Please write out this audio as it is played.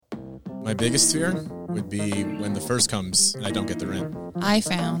My biggest fear would be when the first comes and I don't get the rent. I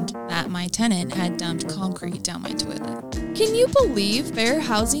found that my tenant had dumped concrete down my toilet. Can you believe Fair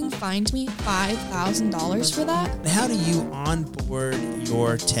Housing fined me $5,000 for that? How do you onboard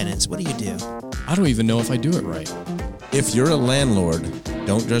your tenants? What do you do? I don't even know if I do it right. If you're a landlord,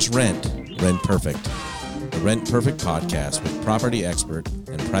 don't just rent, rent perfect. The Rent Perfect podcast with property expert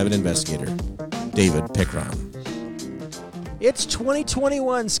and private investigator, David Pickron. It's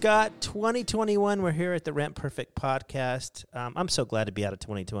 2021, Scott. 2021. We're here at the Rent Perfect podcast. I'm so glad to be out of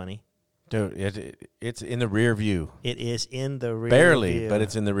 2020. Dude, it's in the rear view. It is in the rear Barely, view. but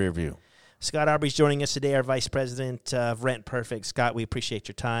it's in the rear view. Scott Aubrey's joining us today, our vice president of Rent Perfect. Scott, we appreciate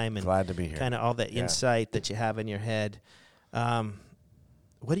your time and Glad to be here. kind of all that insight that you have in your head.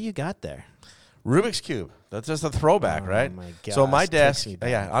 What do you got there? Rubik's Cube. That's just a throwback, right? My gosh, so my desk, takes me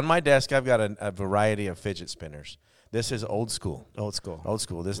back. on my desk, I've got a variety of fidget spinners. This is old school. Old school. Old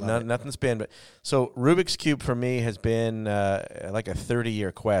school. This Love it. nothing spin. But so Rubik's Cube for me has been like a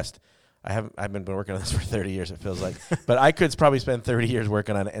 30-year quest. I've been working on this for 30 years, it feels like. But I could probably spend 30 years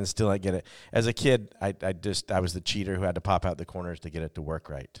working on it and still not get it. As a kid, I was the cheater who had to pop out the corners to get it to work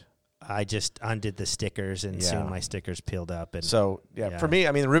right. I just undid the stickers, and soon my stickers peeled up. And So, for me,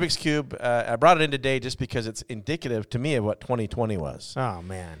 I mean, the Rubik's Cube, I brought it in today just because it's indicative to me of what 2020 was. Oh,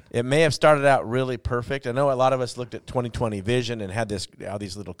 man. It may have started out really perfect. I know a lot of us looked at 2020 vision and had all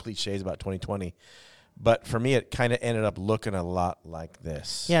these little cliches about 2020. But for me, it kind of ended up looking a lot like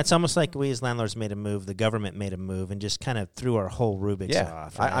this. Yeah, it's almost like we as landlords made a move, the government made a move, and just kind of threw our whole Rubik's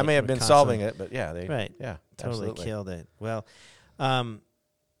off. Right? I may have been solving it, but totally absolutely. killed it. Well,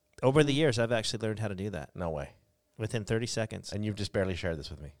 over the years, I've actually learned how to do that No way. within 30 seconds. And you've just barely shared this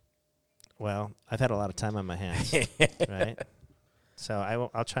with me. Well, I've had a lot of time on my hands, right? So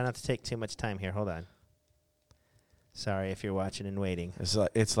I'll try not to take too much time here. Hold on. Sorry if you're watching and waiting.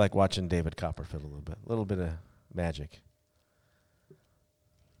 It's like watching David Copperfield a little bit of magic.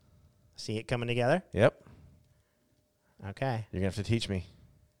 See it coming together? Yep. Okay. You're going to have to teach me.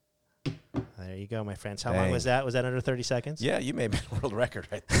 There you go, my friends. How Dang. long was that? Was that under 30 seconds? Yeah, you may have been a world record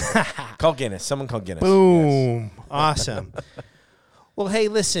right there. Call Guinness. Someone call Guinness. Boom. Yes. Awesome. Well, hey,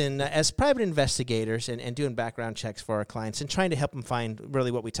 listen, as private investigators and doing background checks for our clients and trying to help them find really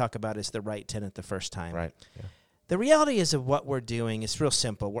what we talk about is the right tenant the first time. Right. Yeah. The reality is of what we're doing is real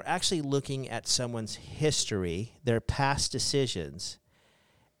simple. We're actually looking at someone's history, their past decisions,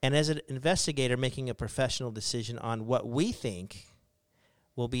 and as an investigator making a professional decision on what we think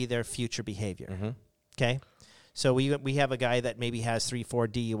will be their future behavior. Mm-hmm. Okay? So we have a guy that maybe has 3-4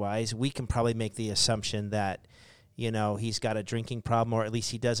 DUIs. We can probably make the assumption that, he's got a drinking problem, or at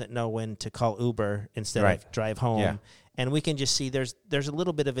least he doesn't know when to call Uber instead of drive home. Yeah. And we can just see there's a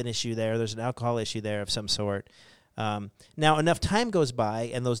little bit of an issue there. There's an alcohol issue there of some sort. Now, enough time goes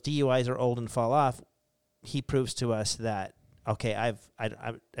by, and those DUIs are old and fall off. He proves to us that, okay,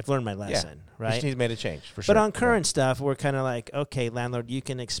 I've learned my lesson, right? He's made a change, for sure. But on current stuff, we're kind of like, okay, landlord, you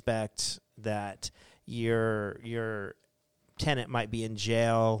can expect that your tenant might be in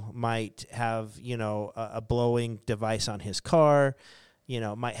jail, might have, a blowing device on his car,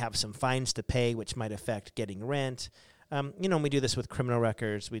 might have some fines to pay, which might affect getting rent. We do this with criminal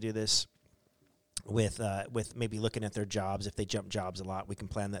records. We do this with maybe looking at their jobs. If they jump jobs a lot, we can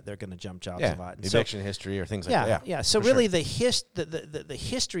plan that they're going to jump jobs a lot. And eviction history or things like that. Yeah. So really the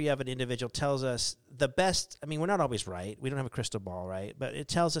history of an individual tells us the best. I mean, we're not always right. We don't have a crystal ball, right? But it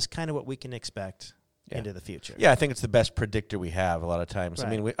tells us kind of what we can expect into the future. Yeah, I think it's the best predictor we have a lot of times. Right.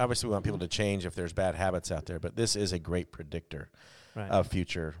 I mean, we obviously want people to change if there's bad habits out there, but this is a great predictor of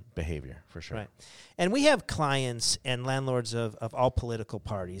future behavior, for sure. Right. And we have clients and landlords of all political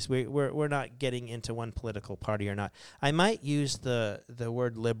parties. We're not getting into one political party or not. I might use the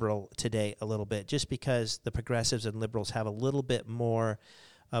word liberal today a little bit just because the progressives and liberals have a little bit more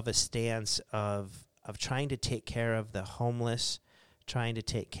of a stance of trying to take care of the homeless, trying to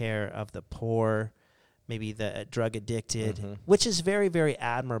take care of the poor, maybe the drug addicted, which is very, very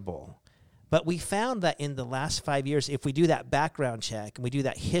admirable. But we found that in the last 5 years, if we do that background check and we do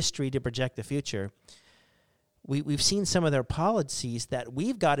that history to project the future, we've seen some of their policies that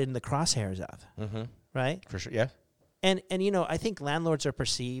we've got in the crosshairs of, right? For sure, yeah. And I think landlords are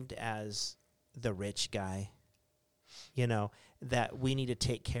perceived as the rich guy, that we need to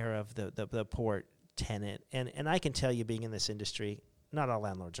take care of the poor tenant. And I can tell you, being in this industry, not all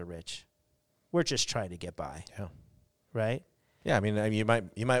landlords are rich. We're just trying to get by, right? Yeah, I mean, you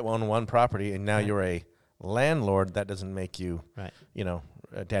might own one property, and now you're a landlord. That doesn't make you,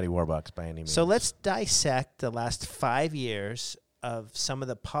 Daddy Warbucks by any means. So let's dissect the last 5 years of some of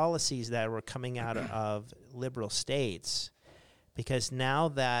the policies that were coming out of liberal states, because now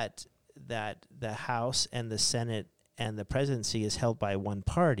that that the House and the Senate and the presidency is held by one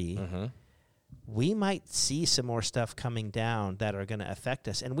party, we might see some more stuff coming down that are going to affect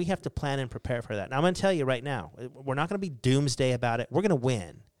us, and we have to plan and prepare for that. Now, I'm going to tell you right now, we're not going to be doomsday about it. We're going to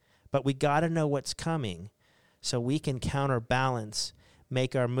win, but we got to know what's coming so we can counterbalance,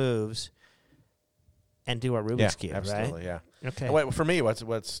 make our moves, and do our Rubik's Cube, absolutely, right? yeah. Okay. And for me,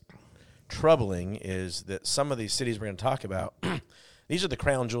 what's troubling is that some of these cities we're going to talk about, these are the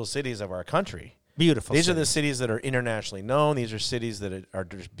crown jewel cities of our country. Beautiful. These are the cities that are internationally known. These are cities that are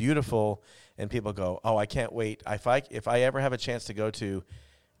just beautiful, and people go, "Oh, I can't wait! If I ever have a chance to go to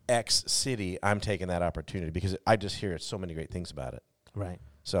X city, I'm taking that opportunity because I just hear so many great things about it." Right.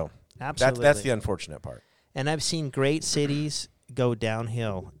 So Absolutely. that's the unfortunate part. And I've seen great cities go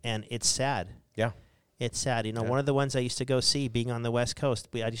downhill, and it's sad. Yeah. It's sad. You know, one of the ones I used to go see, being on the West Coast,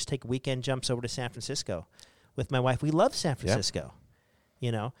 I used to take weekend jumps over to San Francisco with my wife. We love San Francisco.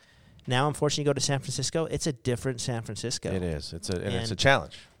 You know, now unfortunately, go to San Francisco, it's a different San Francisco. It is. It's a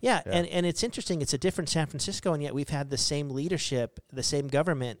challenge. Yeah, yeah. And it's interesting. It's a different San Francisco, and yet we've had the same leadership, the same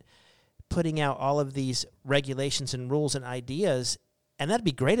government putting out all of these regulations and rules and ideas, and that'd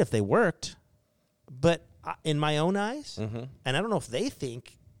be great if they worked. But in my own eyes, and I don't know if they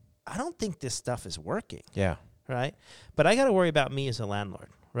think, I don't think this stuff is working. Yeah. Right? But I got to worry about me as a landlord,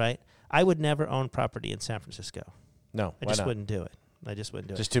 right? I would never own property in San Francisco. No, I just wouldn't do it. I just wouldn't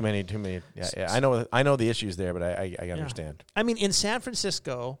do it. Just too many. Yeah. I know the issues there, but I understand. I mean, in San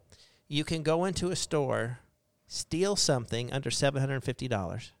Francisco, you can go into a store, steal something under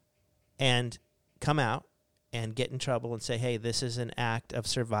 $750, and come out and get in trouble and say, hey, this is an act of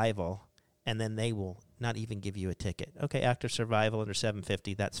survival, and then they will not even give you a ticket. Okay, act of survival under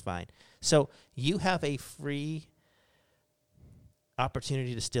 $750, that's fine. So you have a free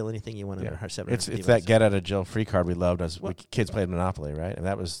opportunity to steal anything you want under $750. It's that get out of jail free card we loved as kids played Monopoly, right? And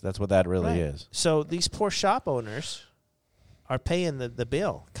that's what that really is. So these poor shop owners are paying the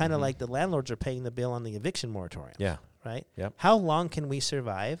bill, kind of like the landlords are paying the bill on the eviction moratorium. Yeah. Right? Yep. How long can we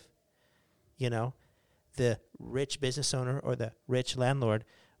survive, you know, the rich business owner or the rich landlord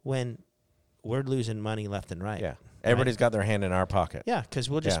when we're losing money left and right? Yeah. Everybody's got their hand in our pocket. Yeah, because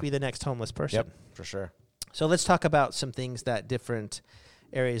we'll just be the next homeless person. Yep, for sure. So let's talk about some things that different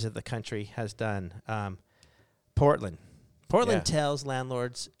areas of the country has done. Portland tells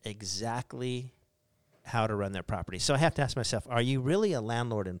landlords exactly how to run their property. So I have to ask myself, are you really a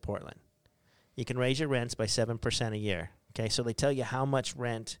landlord in Portland? You can raise your rents by 7% a year. Okay, so they tell you how much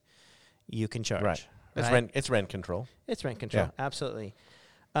rent you can charge. Right. It's rent control. It's rent control, absolutely.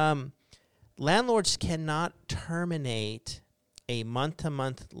 Landlords cannot terminate a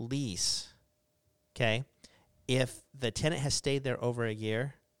month-to-month lease, okay? If the tenant has stayed there over a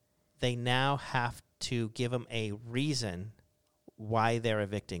year, they now have to give them a reason why they're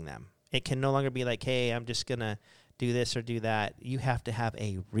evicting them. It can no longer be like, hey, I'm just going to do this or do that. You have to have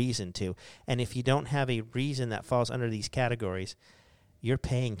a reason to. And if you don't have a reason that falls under these categories, you're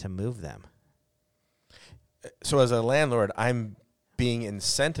paying to move them. So as a landlord, I'm being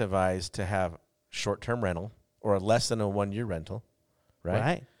incentivized to have short-term rental or less than a 1-year rental,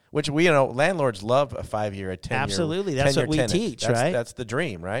 right? Which landlords love a 5-year, a 10-year. Absolutely, that's what we tenant. teach, right? That's the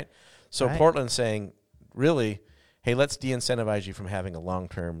dream, right? So Portland's saying, really, hey, let's de-incentivize you from having a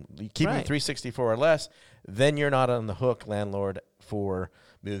long-term. Keep them 364 or less, then you're not on the hook, landlord, for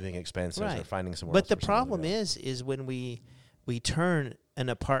moving expenses or finding somewhere else. But the problem is when we turn an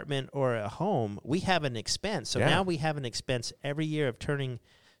apartment or a home, we have an expense. So now we have an expense every year of turning.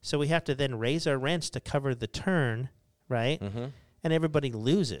 So we have to then raise our rents to cover the turn, right? Mm-hmm. And everybody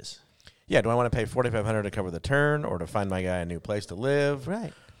loses. Yeah, do I want to pay $4,500 to cover the turn or to find my guy a new place to live?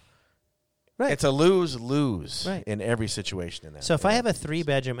 Right. It's a lose-lose in every situation in that. So if I have a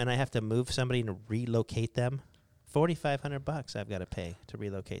 3-bedroom and I have to move somebody and relocate them, $4,500 I've got to pay to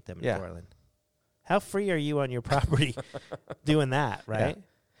relocate them in Portland. How free are you on your property doing that, right?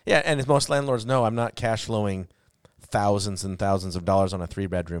 Yeah, and as most landlords know, I'm not cash flowing thousands and thousands of dollars on a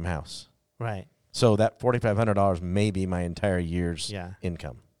 3-bedroom house. Right. So that $4,500 may be my entire year's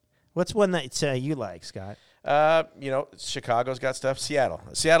income. What's one that you like, Scott? Chicago's got stuff.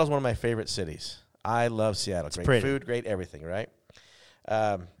 Seattle's one of my favorite cities. I love Seattle. It's great food, great everything, right?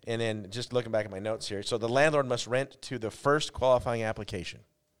 And then just looking back at my notes here, so the landlord must rent to the first qualifying application,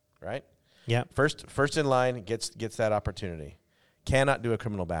 right? Yeah. First in line gets that opportunity. Cannot do a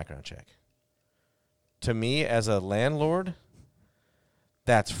criminal background check. To me, as a landlord,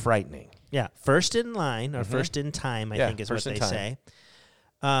 that's frightening. Yeah, first in line or first in time, I think is what they say.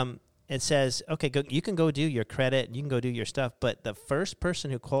 It says, okay, you can go do your credit, you can go do your stuff, but the first person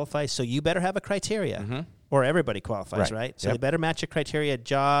who qualifies, so you better have a criteria. Mm-hmm. or everybody qualifies, right? So Yep. they better match your criteria: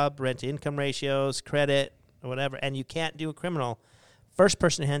 job, rent-to-income ratios, credit, or whatever. And you can't do a criminal. First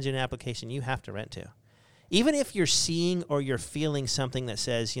person who hands you an application, you have to rent to. Even if you're seeing or you're feeling something that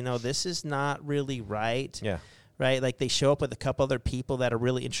says, this is not really right. Yeah. Right? Like they show up with a couple other people that are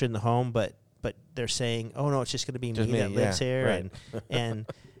really interested in the home, but they're saying, oh, no, it's just going to be me that lives here. Right. And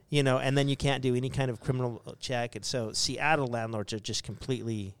and then you can't do any kind of criminal check. And so Seattle landlords are just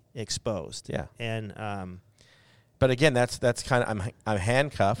completely exposed. Yeah. And But again, that's kind of I'm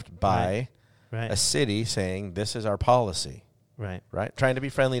handcuffed by right. a city saying this is our policy. Right. Right, trying to be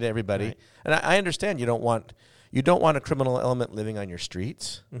friendly to everybody, Right. and I understand you don't want a criminal element living on your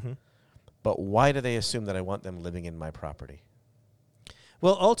streets, Mm-hmm. but why do they assume that I want them living in my property?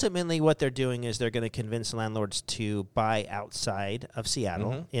 Well, ultimately, what they're doing is they're going to convince landlords to buy outside of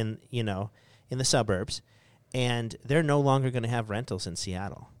Seattle in the suburbs, and they're no longer going to have rentals in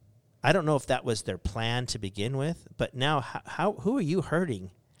Seattle. I don't know if that was their plan to begin with, but now who are you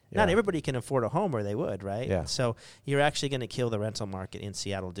hurting? Not Yeah. everybody can afford a home, or they would, right? Yeah. So you're actually going to kill the rental market in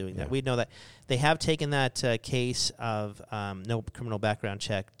Seattle doing that. Yeah. We know that they have taken that case of no criminal background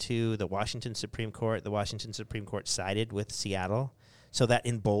check to the Washington Supreme Court. The Washington Supreme Court sided with Seattle, so that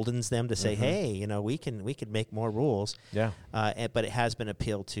emboldens them to say, "Hey, we can make more rules." Yeah, But it has been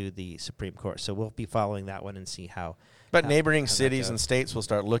appealed to the Supreme Court, so we'll be following that one and see how. but neighboring how that cities goes. and states will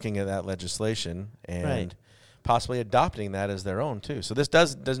start looking at that legislation and Right. possibly adopting that as their own too. So this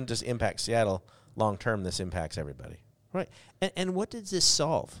doesn't just impact Seattle long term. This impacts everybody. Right. And what did this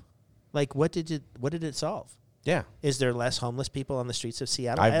solve? Like, what did it solve? Yeah, Is there less homeless people on the streets of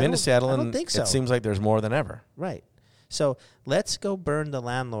Seattle? I've been to Seattle, I don't and think so. it seems like there's more than ever. Right. So let's go burn the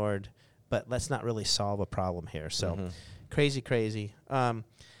landlord, but let's not really solve a problem here. So crazy.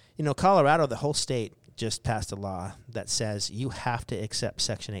 Colorado, the whole state just passed a law that says you have to accept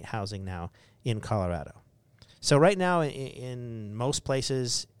Section 8 housing now in Colorado. So right now in most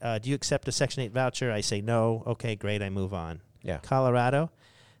places, do you accept a Section 8 voucher? I say no. Okay, great. I move on. Yeah. Colorado,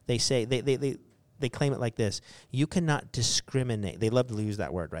 they say they claim it like this: you cannot discriminate. They love to use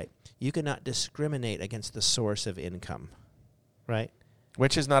that word, right? You cannot discriminate against the source of income, right?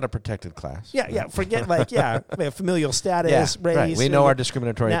 Which is not a protected class. Yeah. Forget familial status, Yeah, race. right. We know our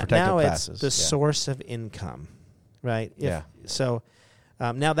discriminatory protected now classes. It's the source of income, right? So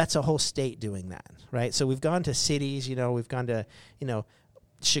now that's a whole state doing that, right? So we've gone to cities. We've gone to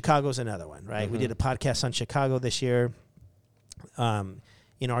Chicago's another one, right? We did a podcast on Chicago this year.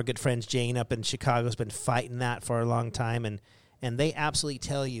 Our good friends Jane up in Chicago has been fighting that for a long time, and they absolutely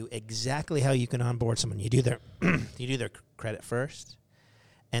tell you exactly how you can onboard someone. You do their credit first,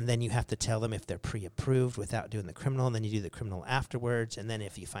 and then you have to tell them if they're pre-approved without doing the criminal, and then you do the criminal afterwards, and then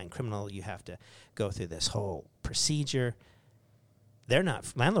if you find criminal, you have to go through this whole procedure.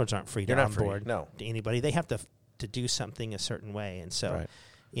 Landlords aren't free to They're not free, onboard no. to anybody. They have to do something a certain way, and so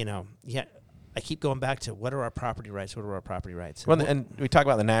Right. I keep going back to what are our property rights? What are our property rights? Well, and we talk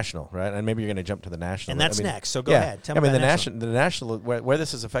about the national, right? And maybe you're going to jump to the national. And that's next, so go yeah. ahead. Tell I me mean, about the national, where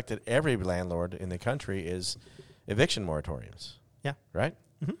this has affected every landlord in the country is eviction moratoriums. Yeah. Right?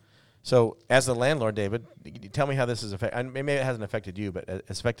 Mhm. So, as a landlord, David, tell me how this has affected, and maybe it hasn't affected you, but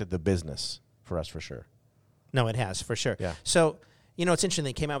it's affected the business for us for sure. No, it has, for sure. Yeah. So, it's interesting.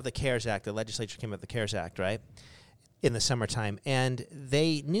 They came out with the CARES Act. The legislature came out with the CARES Act, right, in the summertime. And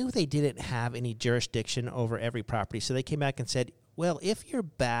they knew they didn't have any jurisdiction over every property. So they came back and said, well, if you're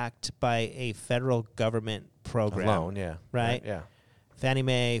backed by a federal government program, Loan, yeah. right? Yeah. Fannie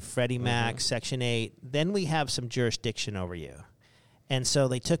Mae, Freddie Mac, Section 8, then we have some jurisdiction over you. And so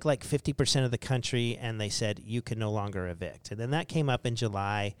they took like 50% of the country and they said, you can no longer evict. And then that came up in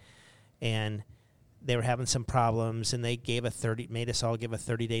July, and they were having some problems, and they made us all give a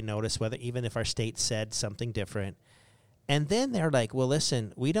 30-day notice, even if our state said something different. And then they're like, well,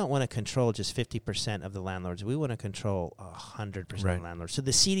 listen, we don't want to control just 50% of the landlords. We want to control 100% of the landlords. So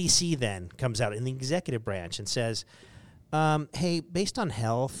the CDC then comes out in the executive branch and says, hey, based on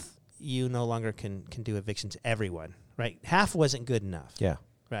health, you no longer can do evictions to everyone, right? Half wasn't good enough. Yeah.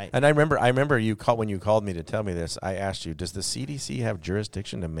 Right. And I remember when you called me to tell me this, I asked you, does the CDC have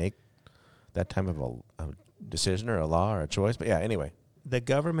jurisdiction to make that type of a decision or a law or a choice? But yeah, anyway. The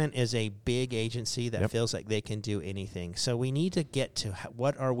government is a big agency that feels like they can do anything. So we need to get to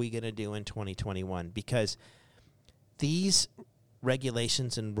what are we going to do in 2021? Because these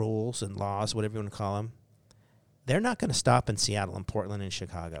regulations and rules and laws, whatever you want to call them, they're not going to stop in Seattle and Portland and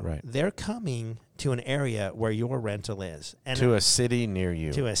Chicago. Right. They're coming to an area where your rental is. And To a city near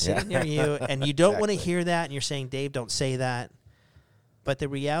you. To a city near you. And you don't want to hear that, and you're saying, Dave, don't say that. But the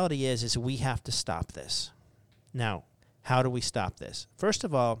reality is we have to stop this. Now, how do we stop this? First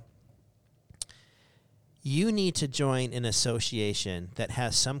of all, you need to join an association that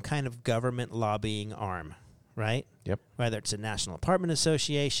has some kind of government lobbying arm, right? Yep. Whether it's a National Apartment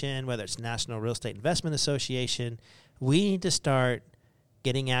Association, whether it's National Real Estate Investment Association, we need to start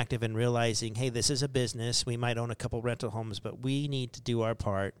getting active and realizing, hey, this is a business. We might own a couple rental homes, but we need to do our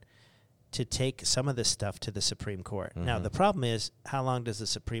part to take some of this stuff to the Supreme Court. Now, the problem is, how long does the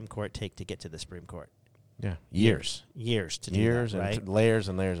Supreme Court take to get to the Supreme Court? Yeah. Years. Years to do Years that, right? and layers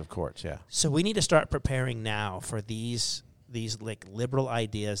and layers of courts, yeah. So we need to start preparing now for these like liberal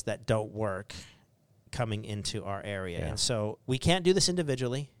ideas that don't work coming into our area. Yeah. And so we can't do this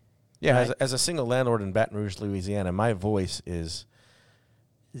individually. Yeah, Right. as a single landlord in Baton Rouge, Louisiana, my voice is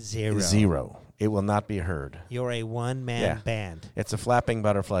Zero. It will not be heard. You're a one-man Yeah. band. It's a flapping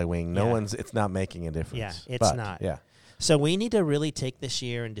butterfly wing. No Yeah. one's. It's not making a difference. Yeah, it's But, not. Yeah. So we need to really take this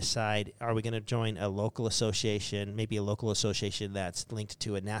year and decide, are we going to join a local association, maybe a local association that's linked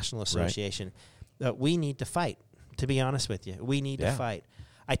to a national association? We need to fight, to be honest with you. We need to Yeah. fight.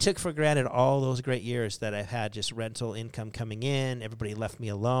 I took for granted all those great years that I've had just rental income coming in. Everybody left me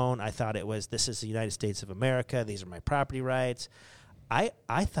alone. I thought it was, this is the United States of America. These are my property rights.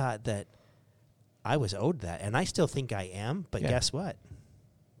 I thought that I was owed that, and I still think I am, but Yeah. guess what?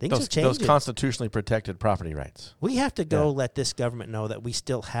 Things are Those changing. constitutionally protected property rights. We have to go Yeah. let this government know that we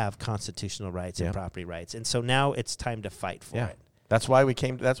still have constitutional rights Yeah. and property rights. And so now it's time to fight for Yeah. it. That's why we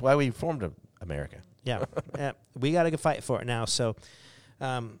came. That's why we formed America. Yeah. We got to fight for it now. So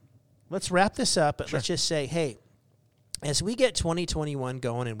let's wrap this up. But let's just say, hey, as we get 2021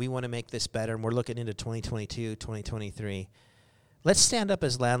 going and we want to make this better and we're looking into 2022, 2023, let's stand up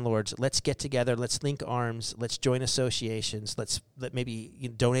as landlords. Let's get together. Let's link arms. Let's join associations. Let maybe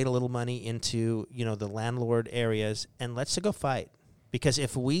donate a little money into the landlord areas, and let's go fight. Because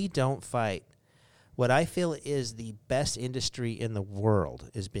if we don't fight, what I feel is the best industry in the world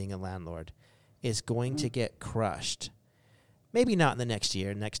is being a landlord is going to get crushed. Maybe not in the next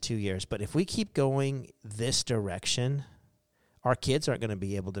year, next 2 years, but if we keep going this direction, our kids aren't going to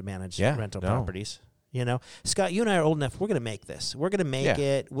be able to manage rental properties. Scott, you and I are old enough. We're going to make this. We're going to make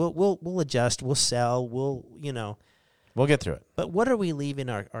it. We'll adjust. We'll sell. We'll get through it. But what are we leaving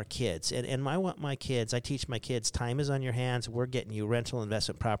our kids? And I want my kids. I teach my kids. Time is on your hands. We're getting you rental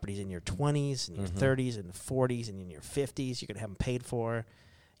investment properties in your 20s, and your 30s, and 40s, and in your 50s. You're going to have them paid for.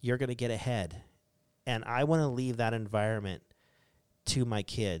 You're going to get ahead, and I want to leave that environment to my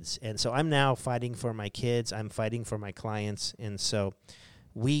kids. And so I'm now fighting for my kids. I'm fighting for my clients, and so.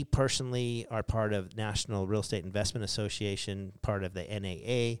 We personally are part of National Real Estate Investment Association, part of the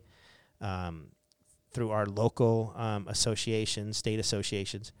NAA, through our local associations, state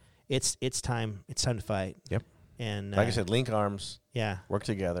associations. It's time to fight. Yep. And like I said, link arms. Yeah. Work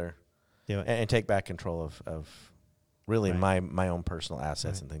together. Do it. And take back control of really my own personal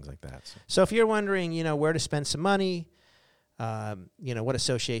assets and things like that. So if you're wondering, where to spend some money, what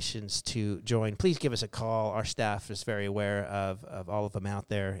associations to join, please give us a call. Our staff is very aware of all of them out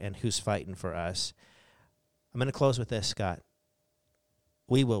there and who's fighting for us. I'm going to close with this, Scott.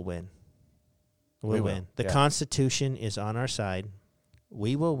 We will win. We'll win. The Constitution is on our side.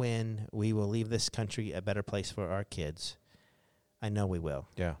 We will win. We will leave this country a better place for our kids. I know we will.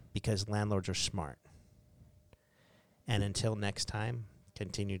 Yeah. Because landlords are smart. And until next time,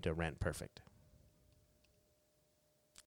 continue to rent perfect.